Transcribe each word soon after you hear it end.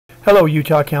Hello,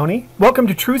 Utah County. Welcome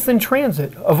to Truth in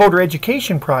Transit, a voter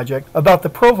education project about the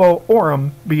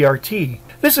Provo-Orem BRT.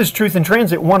 This is Truth in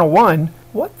Transit 101.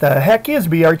 What the heck is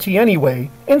BRT anyway?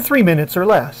 In 3 minutes or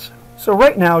less. So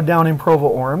right now down in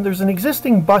Provo-Orem, there's an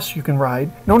existing bus you can ride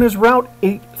known as Route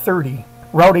 830.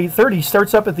 Route 830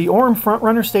 starts up at the Orem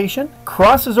Frontrunner Station,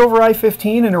 crosses over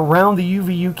I-15 and around the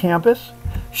UVU campus,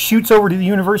 shoots over to the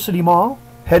University Mall,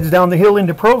 heads down the hill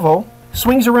into Provo,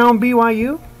 swings around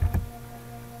BYU,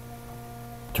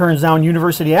 turns down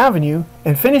University Avenue,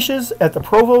 and finishes at the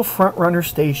Provo Frontrunner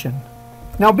Station.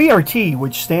 Now BRT,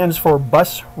 which stands for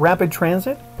Bus Rapid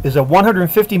Transit, is a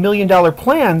 $150 million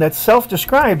plan that's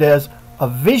self-described as a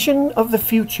vision of the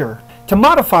future to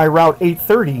modify Route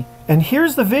 830, and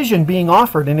here's the vision being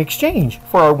offered in exchange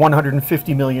for our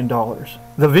 $150 million.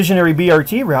 The visionary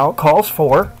BRT route calls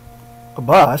for a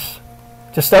bus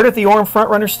to start at the Orem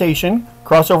Frontrunner Station,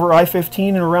 cross over I-15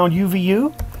 and around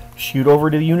UVU, shoot over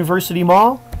to the University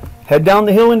Mall, head down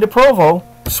the hill into Provo,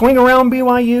 swing around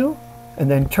BYU,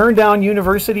 and then turn down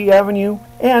University Avenue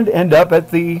and end up at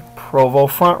the Provo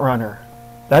Frontrunner.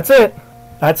 That's it.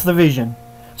 That's the vision.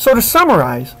 So to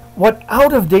summarize, what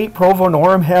out-of-date Provo and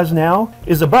Orem has now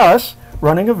is a bus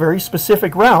running a very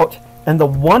specific route, and the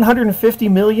 $150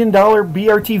 million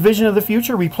BRT vision of the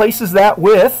future replaces that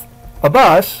with a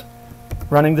bus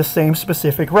running the same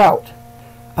specific route.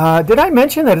 Did I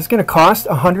mention that it's going to cost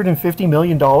 $150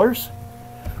 million?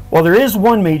 Well, there is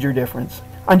one major difference.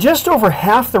 On just over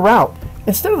half the route,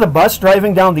 instead of the bus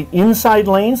driving down the inside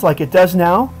lanes like it does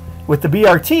now, with the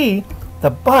BRT, the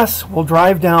bus will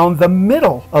drive down the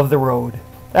middle of the road.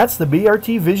 That's the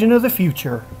BRT vision of the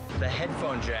future. The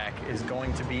headphone jack is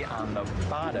going to be on the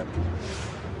bottom.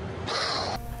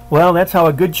 Well, that's how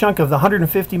a good chunk of the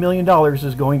 $150 million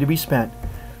is going to be spent.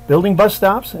 Building bus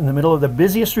stops in the middle of the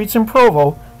busiest streets in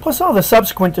Provo, plus all the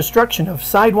subsequent destruction of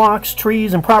sidewalks,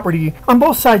 trees, and property on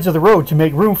both sides of the road to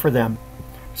make room for them.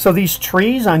 So these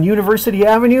trees on University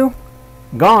Avenue,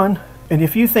 gone. And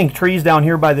if you think trees down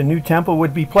here by the new temple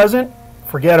would be pleasant,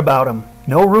 forget about them.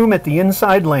 No room at the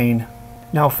inside lane.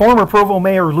 Now, former Provo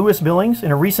Mayor Louis Billings,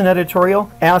 in a recent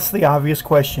editorial, asked the obvious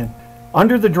question.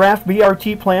 Under the draft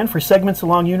BRT plan for segments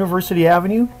along University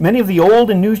Avenue, many of the old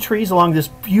and new trees along this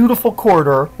beautiful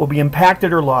corridor will be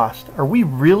impacted or lost. Are we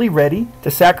really ready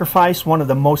to sacrifice one of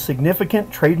the most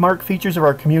significant trademark features of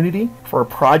our community for a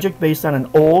project based on an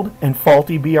old and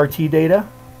faulty BRT data?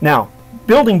 Now,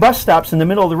 building bus stops in the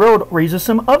middle of the road raises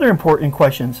some other important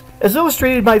questions, as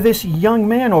illustrated by this young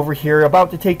man over here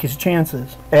about to take his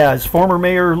chances. As former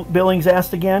Mayor Billings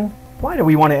asked again, why do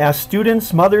we want to ask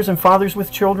students, mothers and fathers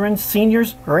with children,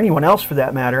 seniors, or anyone else for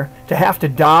that matter, to have to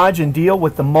dodge and deal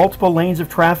with the multiple lanes of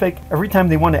traffic every time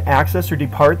they want to access or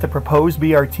depart the proposed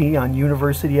BRT on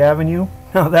University Avenue?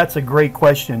 Now, that's a great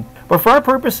question. But for our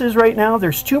purposes right now,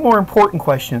 there's two more important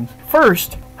questions.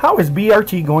 First, how is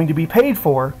BRT going to be paid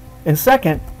for? And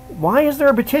second, why is there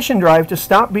a petition drive to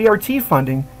stop BRT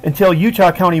funding until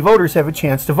Utah County voters have a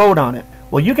chance to vote on it?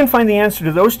 Well, you can find the answer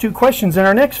to those two questions in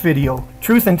our next video,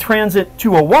 Truth in Transit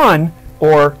 201,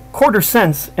 or Quarter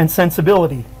Sense and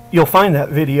Sensibility. You'll find that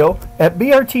video at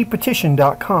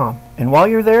brtpetition.com. And while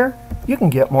you're there, you can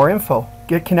get more info,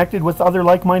 get connected with other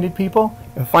like-minded people,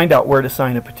 and find out where to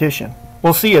sign a petition.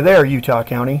 We'll see you there, Utah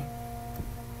County.